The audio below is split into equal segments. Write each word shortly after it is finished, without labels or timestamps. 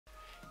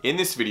In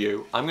this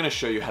video, I'm going to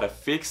show you how to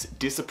fix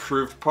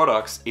disapproved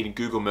products in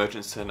Google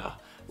Merchant Center.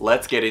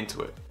 Let's get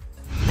into it.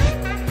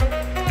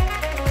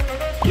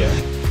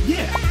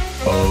 Yeah.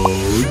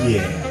 Oh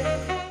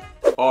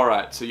yeah.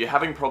 Alright, so you're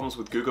having problems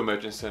with Google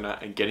Merchant Center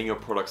and getting your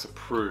products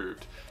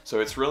approved. So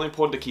it's really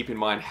important to keep in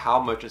mind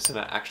how Merchant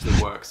Center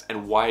actually works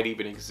and why it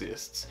even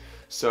exists.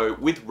 So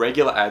with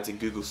regular ads in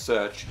Google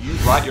search, you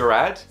write your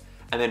ad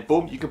and then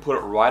boom, you can put it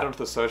right onto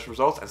the search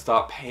results and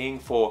start paying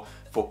for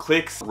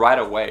clicks right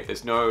away.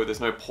 There's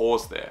no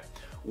pause there.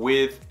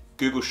 With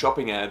Google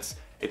Shopping ads,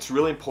 it's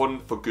really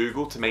important for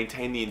Google to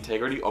maintain the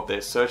integrity of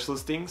their search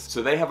listings.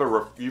 So they have a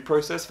review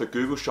process for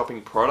Google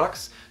Shopping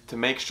products to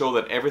make sure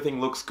that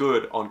everything looks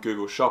good on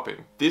Google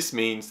Shopping. This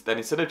means that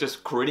instead of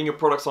just creating your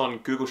products on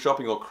Google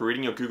Shopping or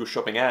creating your Google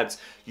Shopping ads,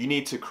 you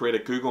need to create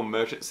a Google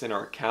Merchant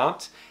Center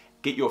account,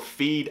 get your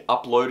feed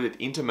uploaded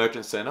into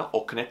Merchant Center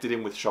or connected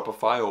in with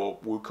Shopify or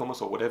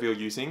WooCommerce or whatever you're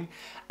using,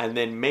 and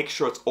then make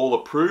sure it's all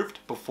approved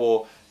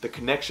before the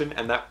connection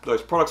and that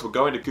those products will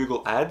go into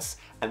Google Ads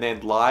and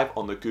then live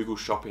on the Google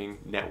Shopping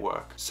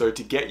network. So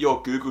to get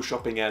your Google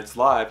Shopping ads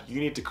live, you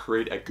need to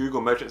create a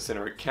Google Merchant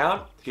Center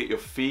account, get your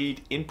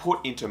feed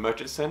input into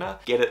Merchant Center,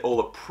 get it all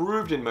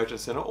approved in Merchant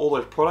Center, all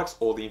those products,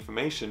 all the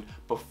information,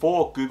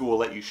 before Google will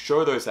let you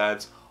show those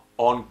ads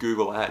on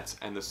Google Ads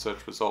and the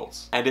search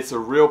results. And it's a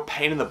real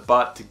pain in the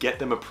butt to get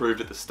them approved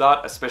at the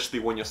start, especially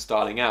when you're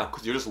starting out,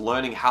 because you're just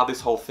learning how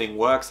this whole thing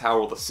works, how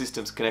all the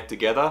systems connect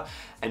together,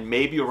 and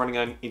maybe you're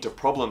running into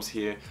problems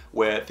here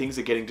where things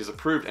are getting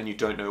disapproved and you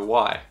don't know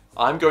why.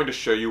 I'm going to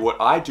show you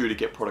what I do to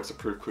get products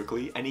approved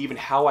quickly and even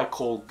how I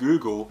call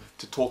Google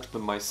to talk to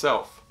them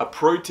myself. A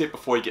pro tip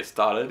before you get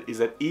started is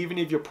that even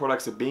if your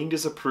products are being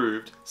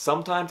disapproved,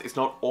 sometimes it's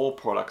not all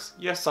products.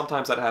 Yes,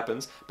 sometimes that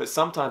happens, but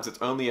sometimes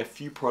it's only a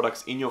few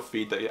products in your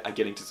feed that are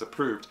getting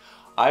disapproved.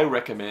 I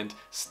recommend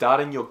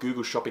starting your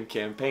Google Shopping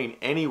campaign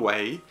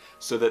anyway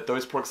so that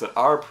those products that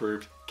are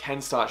approved can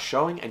start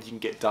showing and you can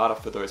get data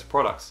for those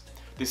products.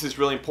 This is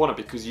really important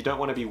because you don't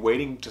want to be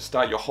waiting to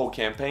start your whole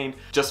campaign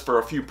just for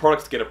a few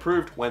products to get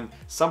approved when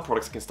some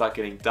products can start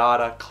getting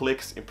data,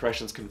 clicks,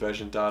 impressions,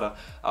 conversion data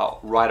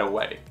right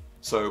away.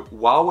 So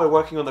while we're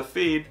working on the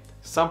feed,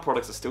 some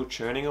products are still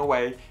churning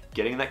away,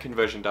 getting that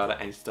conversion data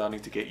and starting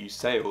to get you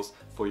sales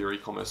for your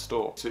e-commerce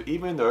store. So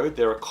even though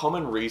there are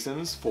common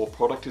reasons for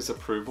product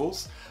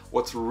disapprovals,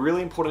 what's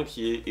really important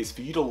here is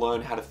for you to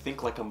learn how to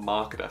think like a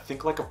marketer,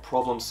 think like a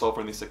problem solver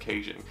in this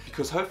occasion.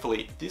 Because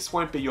hopefully this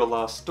won't be your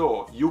last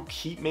store. You'll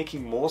keep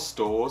making more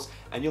stores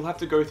and you'll have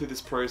to go through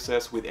this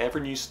process with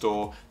every new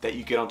store that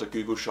you get onto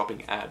Google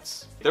Shopping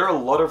ads. There are a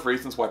lot of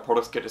reasons why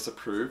products get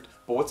disapproved,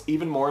 but what's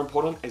even more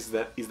important is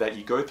that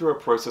you go through a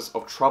process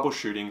of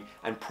troubleshooting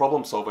and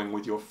problem solving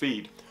with your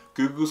feed.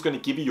 Google's going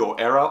to give you your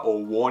error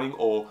or warning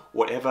or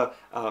whatever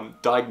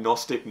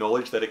diagnostic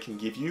knowledge that it can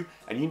give you,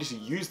 and you need to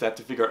use that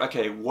to figure out,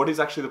 okay, what is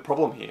actually the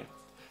problem here?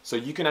 So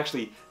you can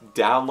actually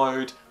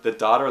download the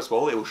data as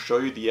well. It will show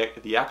you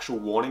the actual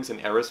warnings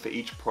and errors for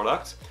each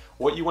product.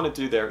 What you want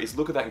to do there is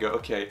look at that and go,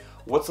 okay,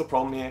 what's the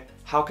problem here?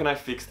 How can I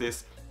fix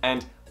this?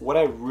 And what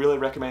I really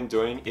recommend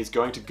doing is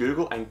going to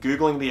Google and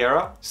Googling the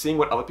error, seeing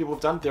what other people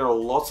have done. There are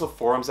lots of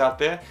forums out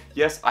there.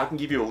 Yes, I can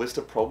give you a list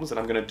of problems and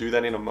I'm going to do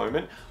that in a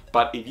moment.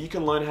 But if you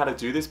can learn how to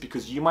do this,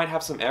 because you might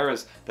have some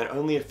errors that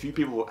only a few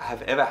people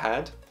have ever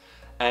had,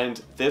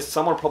 and there's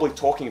someone probably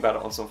talking about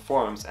it on some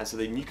forums, and so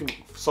then you can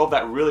solve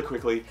that really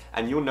quickly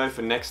and you'll know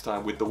for next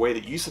time with the way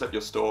that you set up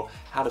your store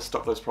how to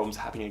stop those problems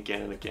happening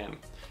again and again.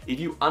 If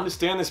you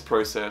understand this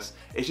process,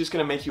 it's just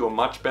going to make you a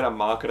much better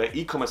marketer,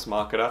 e-commerce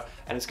marketer,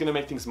 and it's going to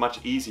make things much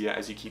easier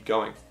as you keep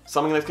going.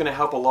 Something that's going to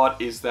help a lot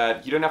is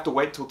that you don't have to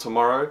wait till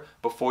tomorrow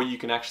before you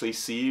can actually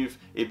see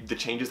if the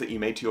changes that you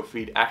made to your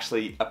feed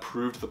actually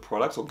approved the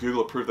products or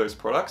Google approved those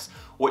products.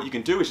 What you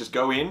can do is just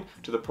go in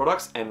to the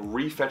products and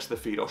refetch the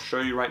feed. I'll show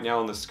you right now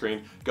on the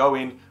screen. Go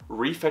in,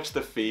 refetch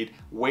the feed,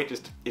 wait,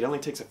 it only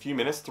takes a few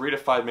minutes, 3 to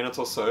 5 minutes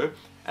or so,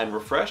 and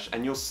refresh,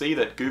 and you'll see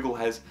that Google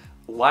has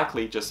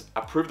likely just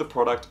approved the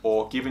product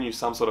or given you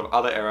some sort of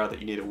other error that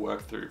you need to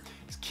work through.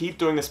 Just keep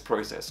doing this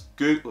process.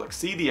 Google,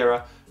 see the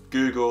error,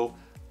 Google,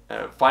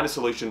 find a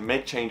solution,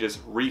 make changes,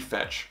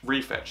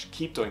 refetch.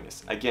 Keep doing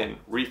this. Again,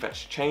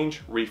 refetch,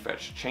 change,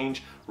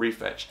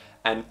 refetch.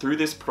 And through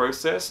this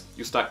process,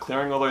 you'll start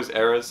clearing all those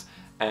errors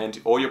and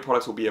all your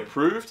products will be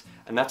approved.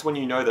 And that's when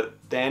you know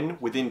that then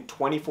within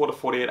 24 to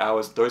 48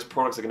 hours, those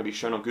products are going to be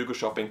shown on Google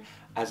Shopping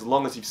as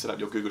long as you've set up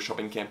your Google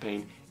Shopping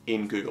campaign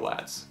in Google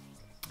Ads.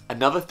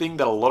 Another thing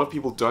that a lot of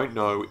people don't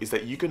know is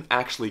that you can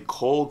actually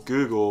call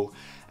Google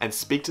and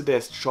speak to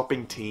their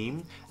shopping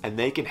team and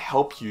they can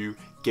help you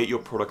get your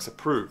products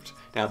approved.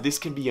 Now this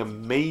can be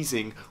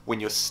amazing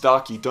when you're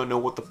stuck, you don't know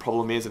what the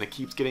problem is and it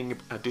keeps getting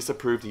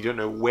disapproved and you don't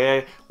know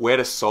where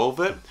to solve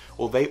it.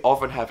 Well, they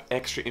often have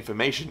extra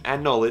information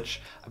and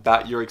knowledge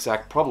about your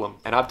exact problem.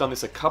 And I've done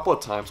this a couple of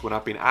times when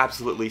I've been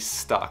absolutely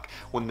stuck,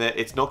 when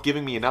it's not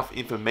giving me enough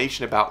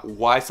information about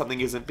why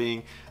something isn't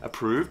being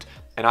approved,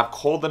 and I've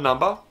called the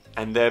number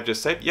and they've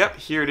just said, yep,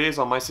 here it is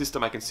on my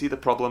system, I can see the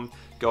problem,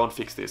 go and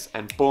fix this.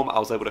 And boom, I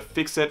was able to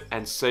fix it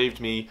and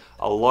saved me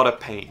a lot of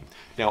pain.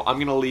 Now I'm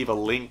gonna leave a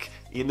link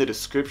in the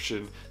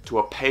description to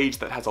a page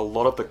that has a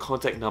lot of the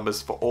contact numbers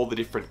for all the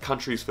different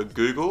countries for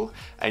Google,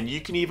 and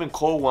you can even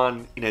call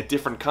one in a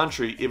different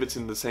country if it's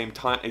in the same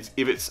time, if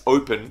it's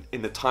open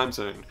in the time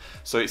zone.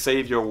 So say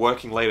if you're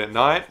working late at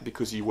night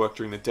because you work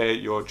during the day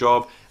at your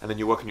job and then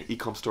you work in your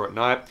e-com store at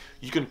night,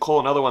 you can call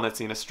another one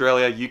that's in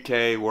Australia,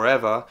 UK,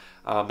 wherever,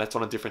 that's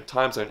on a different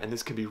time zone, and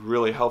this can be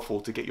really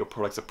helpful to get your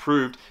products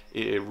approved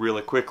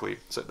really quickly.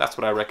 So that's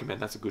what I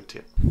recommend. That's a good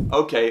tip.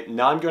 Okay,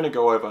 now I'm going to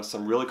go over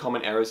some really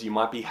common errors you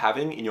might be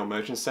having in your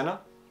merchant center.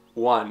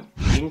 1.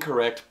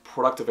 Incorrect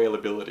product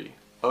availability.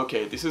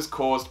 Okay, this is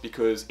caused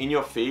because in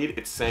your feed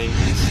it's saying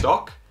in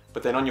stock,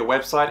 but then on your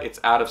website it's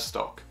out of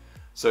stock.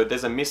 So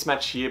there's a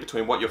mismatch here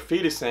between what your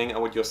feed is saying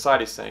and what your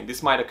site is saying.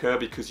 This might occur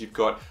because you've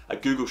got a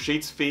Google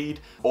Sheets feed,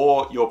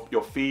 or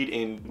your feed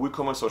in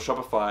WooCommerce or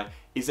Shopify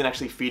isn't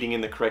actually feeding in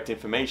the correct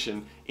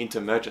information into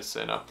Merchant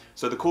Center.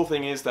 So the cool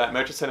thing is that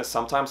Merchant Center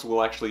sometimes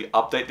will actually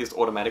update this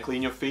automatically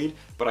in your feed,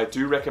 but I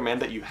do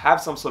recommend that you have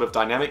some sort of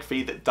dynamic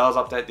feed that does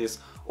update this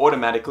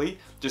automatically,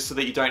 just so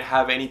that you don't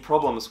have any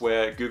problems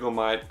where Google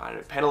might, I don't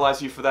know, penalize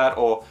you for that,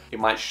 or it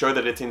might show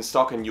that it's in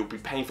stock and you'll be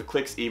paying for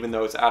clicks even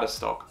though it's out of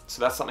stock.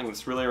 So that's something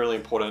that's really, really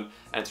important,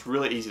 and it's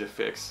really easy to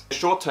fix.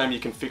 Short term, you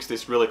can fix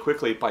this really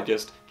quickly by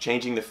just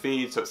changing the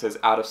feed so it says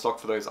out of stock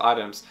for those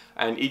items.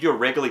 And if you're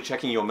regularly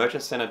checking your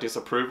Merchant Center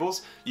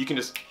disapprovals, you can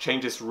just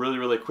change this really,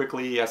 really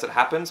quickly as it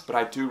happens, but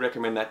I do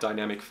recommend that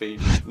dynamic feed.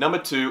 Number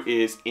 2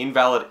 is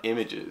invalid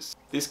images.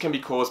 This can be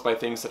caused by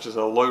things such as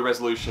a low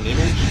resolution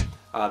image,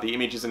 the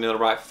image isn't in the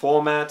right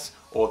format,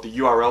 or the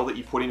URL that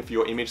you put in for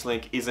your image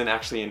link isn't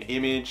actually an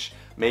image.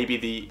 Maybe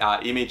the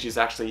image is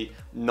actually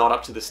not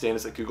up to the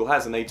standards that Google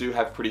has, and they do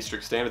have pretty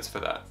strict standards for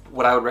that.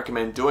 What I would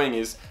recommend doing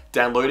is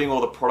downloading all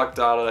the product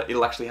data.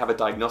 It'll actually have a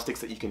diagnostics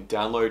that you can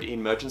download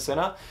in Merchant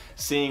Center,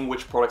 seeing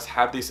which products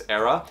have this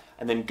error,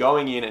 and then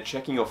going in and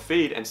checking your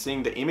feed and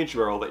seeing the image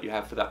URL that you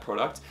have for that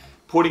product,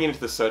 putting it into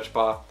the search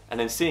bar, and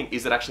then seeing,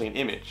 is it actually an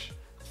image?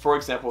 For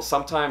example,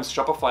 sometimes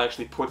Shopify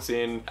actually puts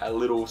in a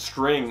little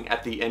string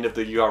at the end of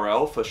the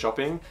URL for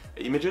shopping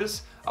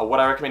images.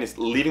 What I recommend is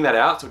leaving that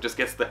out so it just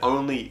gets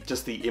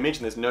just the image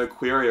and there's no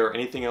query or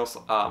anything else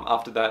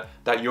after that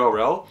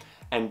URL,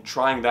 and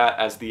trying that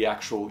as the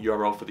actual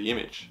URL for the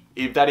image.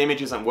 If that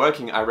image isn't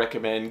working, I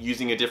recommend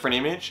using a different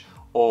image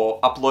or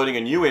uploading a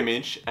new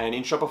image, and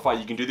in Shopify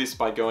you can do this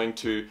by going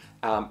to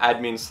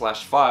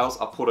admin/files.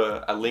 I'll put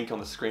a link on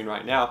the screen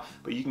right now,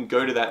 but you can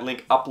go to that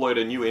link, upload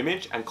a new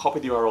image and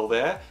copy the URL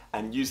there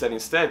and use that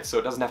instead, so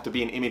it doesn't have to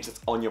be an image that's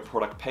on your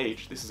product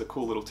page. This is a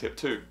cool little tip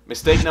too.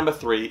 Mistake number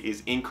 3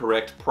 is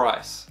incorrect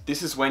price.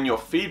 This is when your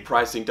feed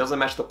pricing doesn't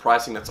match the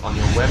pricing that's on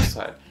your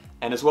website.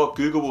 And as well,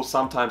 Google will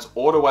sometimes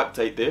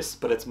auto-update this,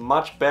 but it's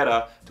much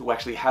better to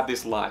actually have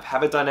this live.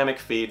 Have a dynamic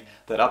feed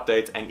that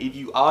updates, and if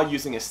you are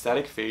using a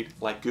static feed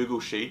like Google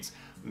Sheets,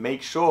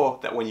 make sure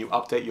that when you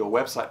update your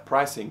website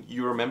pricing,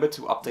 you remember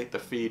to update the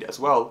feed as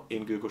well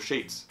in Google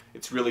Sheets.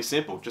 It's really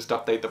simple, just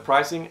update the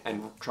pricing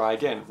and try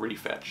again,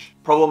 refetch.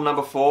 Problem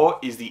number 4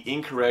 is the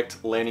incorrect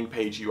landing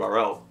page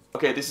URL.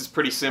 Okay, this is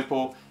pretty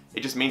simple.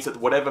 It just means that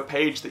whatever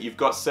page that you've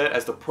got set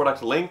as the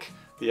product link,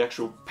 the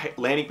actual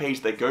landing page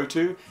they go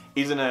to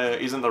isn't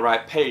the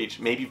right page.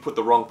 Maybe you put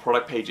the wrong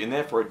product page in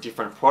there for a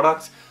different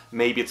product.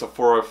 Maybe it's a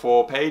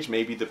 404 page.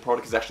 Maybe the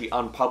product is actually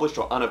unpublished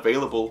or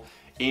unavailable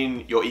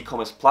in your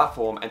e-commerce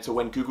platform, and so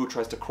when Google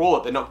tries to crawl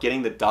it, they're not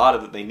getting the data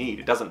that they need.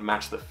 It doesn't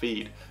match the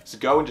feed. So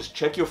go and just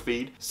check your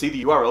feed, see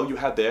the URL you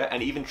have there,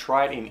 and even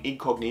try it in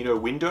incognito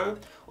window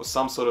or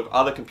some sort of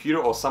other computer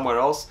or somewhere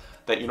else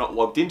that you're not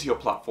logged into your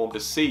platform to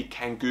see,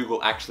 can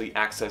Google actually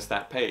access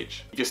that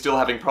page. If you're still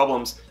having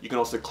problems, you can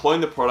also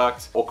clone the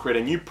product or create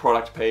a new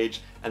product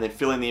page and then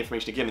fill in the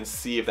information again and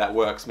see if that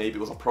works. Maybe it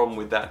was a problem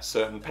with that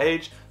certain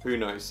page, who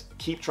knows.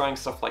 Keep trying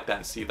stuff like that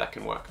and see if that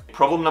can work.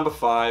 Problem number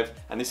 5,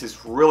 and this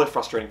is really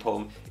frustrating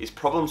problem, is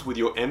problems with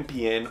your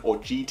MPN or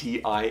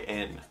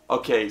GTIN.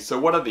 Okay, so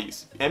what are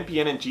these?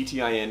 MPN and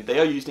GTIN, they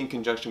are used in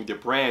conjunction with your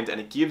brand, and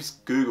it gives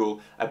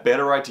Google a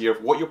better idea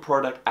of what your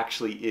product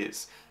actually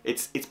is.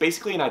 It's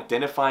basically an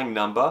identifying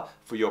number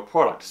for your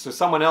product. So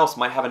someone else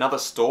might have another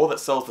store that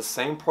sells the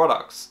same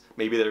products.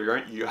 Maybe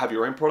you have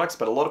your own products,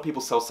 but a lot of people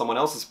sell someone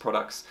else's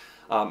products.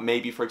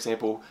 Maybe, for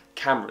example,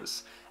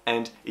 cameras.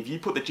 And if you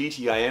put the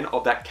GTIN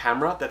of that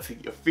camera, that's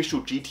the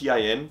official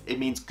GTIN, it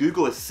means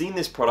Google has seen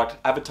this product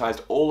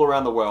advertised all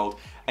around the world,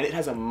 and it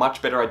has a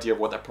much better idea of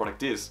what that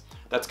product is.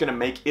 That's going to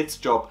make its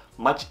job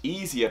much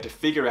easier to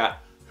figure out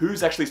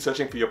who's actually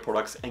searching for your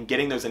products and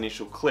getting those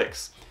initial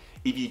clicks.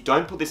 If you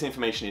don't put this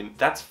information in,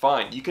 that's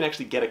fine. You can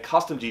actually get a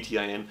custom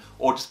GTIN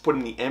or just put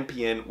in the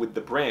MPN with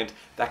the brand.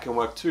 That can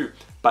work too.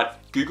 But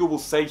Google will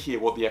say here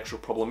what the actual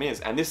problem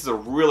is. And this is a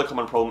really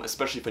common problem,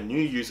 especially for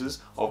new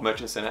users of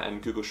Merchant Center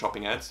and Google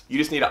Shopping ads. You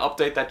just need to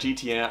update that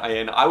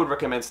GTIN. I would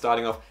recommend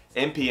starting off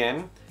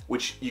MPN,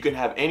 which you can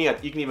have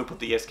you can even put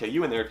the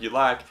SKU in there if you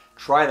like.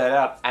 Try that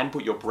out and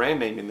put your brand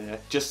name in there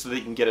just so that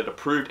you can get it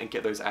approved and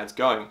get those ads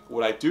going.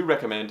 What I do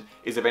recommend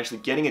is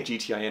eventually getting a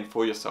GTIN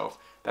for yourself.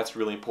 That's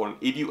really important.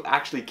 If you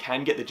actually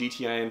can get the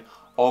GTIN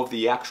of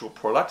the actual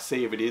product,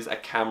 say if it is a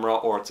camera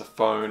or it's a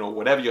phone or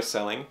whatever you're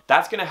selling,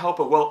 that's going to help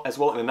as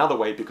well in another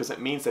way, because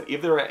it means that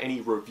if there are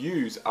any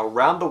reviews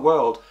around the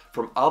world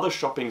from other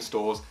shopping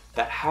stores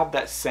that have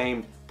that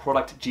same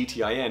product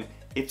GTIN,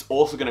 it's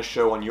also going to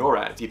show on your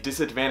ads. The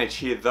disadvantage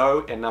here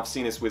though, and I've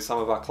seen this with some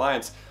of our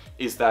clients,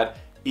 is that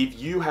if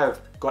you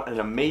have got an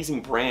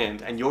amazing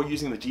brand and you're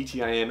using the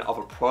GTIN of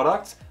a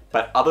product,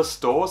 but other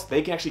stores,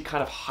 they can actually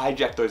kind of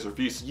hijack those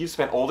reviews. So you've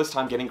spent all this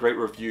time getting great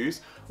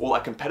reviews, well,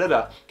 a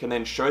competitor can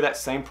then show that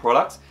same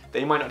product.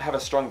 They might not have a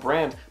strong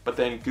brand, but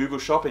then Google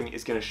Shopping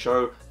is gonna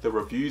show the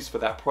reviews for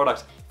that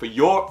product for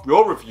your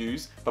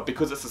reviews, but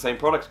because it's the same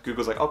product,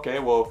 Google's like, okay,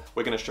 well,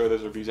 we're gonna show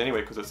those reviews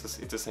anyway because it's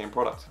the same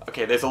product.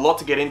 Okay, there's a lot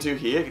to get into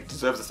here. It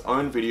deserves its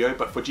own video,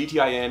 but for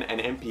GTIN and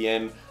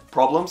MPN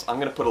problems, I'm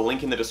gonna put a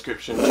link in the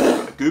description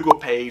to a Google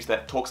page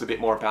that talks a bit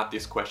more about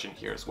this question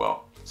here as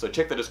well. So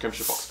check the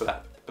description box for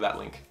that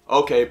link.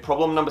 Okay,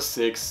 problem number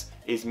 6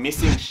 is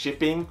missing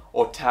shipping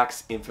or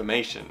tax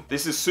information.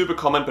 This is super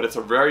common, but it's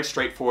a very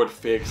straightforward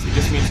fix. It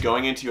just means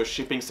going into your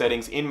shipping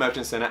settings in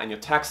Merchant Center and your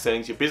tax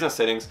settings, your business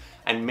settings,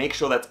 and make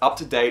sure that's up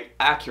to date,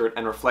 accurate,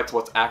 and reflects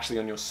what's actually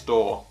on your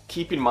store.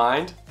 Keep in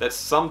mind that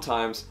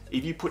sometimes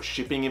if you put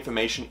shipping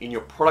information in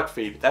your product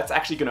feed, that's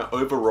actually going to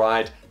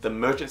override the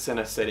Merchant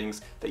Center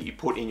settings that you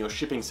put in your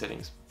shipping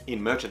settings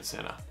in Merchant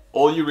Center.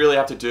 All you really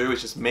have to do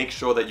is just make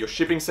sure that your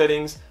shipping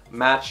settings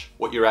match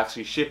what you're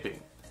actually shipping.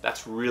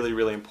 That's really,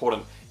 really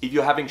important. If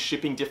you're having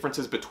shipping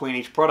differences between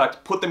each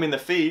product, put them in the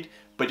feed,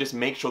 but just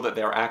make sure that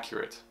they're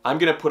accurate. I'm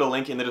gonna put a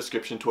link in the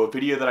description to a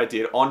video that I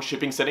did on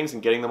shipping settings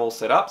and getting them all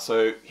set up,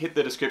 so hit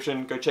the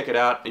description, go check it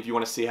out if you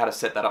wanna see how to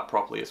set that up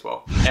properly as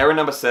well. Error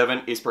number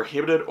 7 is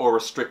prohibited or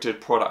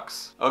restricted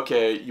products.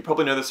 Okay, you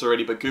probably know this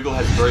already, but Google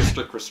has very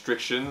strict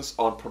restrictions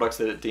on products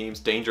that it deems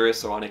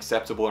dangerous or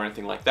unacceptable or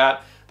anything like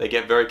that. They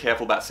get very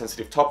careful about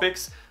sensitive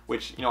topics,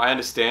 which, I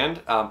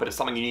understand, but it's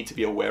something you need to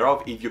be aware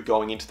of if you're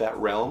going into that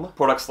realm.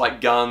 Products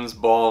like guns,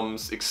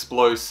 bombs,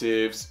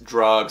 explosives,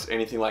 drugs,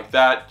 anything like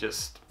that,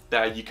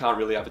 you can't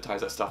really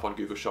advertise that stuff on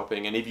Google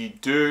Shopping. And if you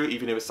do,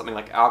 even if it's something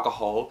like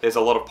alcohol, there's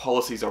a lot of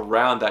policies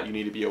around that you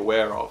need to be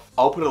aware of.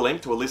 I'll put a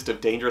link to a list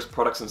of dangerous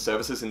products and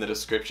services in the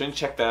description.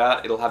 Check that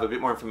out. It'll have a bit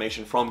more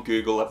information from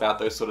Google about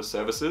those sort of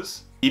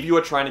services. If you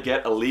are trying to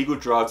get illegal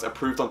drugs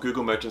approved on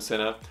Google Merchant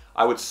Center,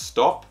 I would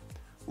stop,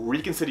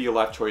 reconsider your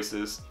life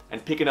choices,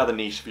 and pick another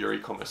niche for your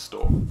e-commerce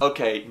store.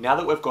 Okay, now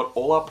that we've got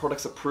all our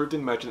products approved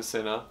in Merchant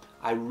Center,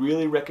 I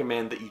really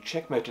recommend that you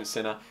check Merchant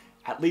Center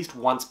at least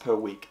once per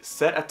week.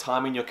 Set a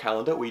time in your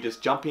calendar where you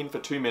just jump in for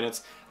 2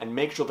 minutes and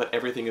make sure that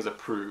everything is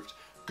approved.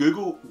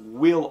 Google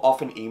will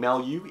often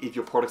email you if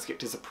your products get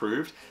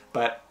disapproved,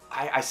 but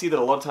I see that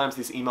a lot of times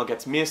this email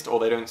gets missed or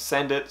they don't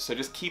send it, so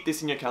just keep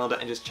this in your calendar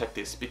and just check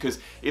this, because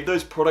if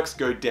those products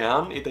go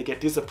down, if they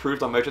get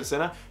disapproved on Merchant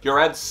Center, your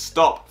ads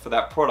stop for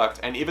that product,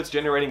 and if it's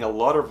generating a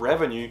lot of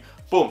revenue,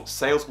 boom,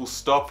 sales will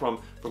stop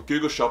from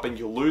Google Shopping,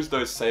 you'll lose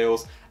those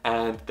sales,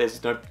 and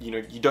there's no,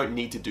 you don't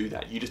need to do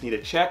that. You just need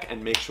to check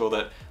and make sure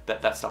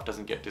that stuff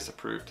doesn't get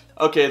disapproved.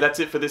 Okay, that's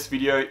it for this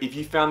video. If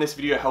you found this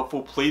video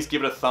helpful, please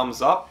give it a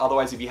thumbs up.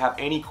 Otherwise, if you have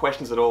any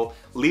questions at all,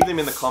 leave them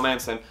in the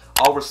comments and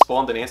I'll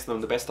respond and answer them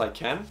the best I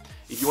can.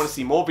 If you want to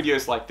see more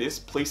videos like this,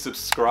 please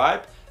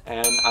subscribe,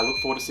 and I look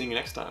forward to seeing you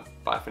next time.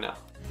 Bye for now.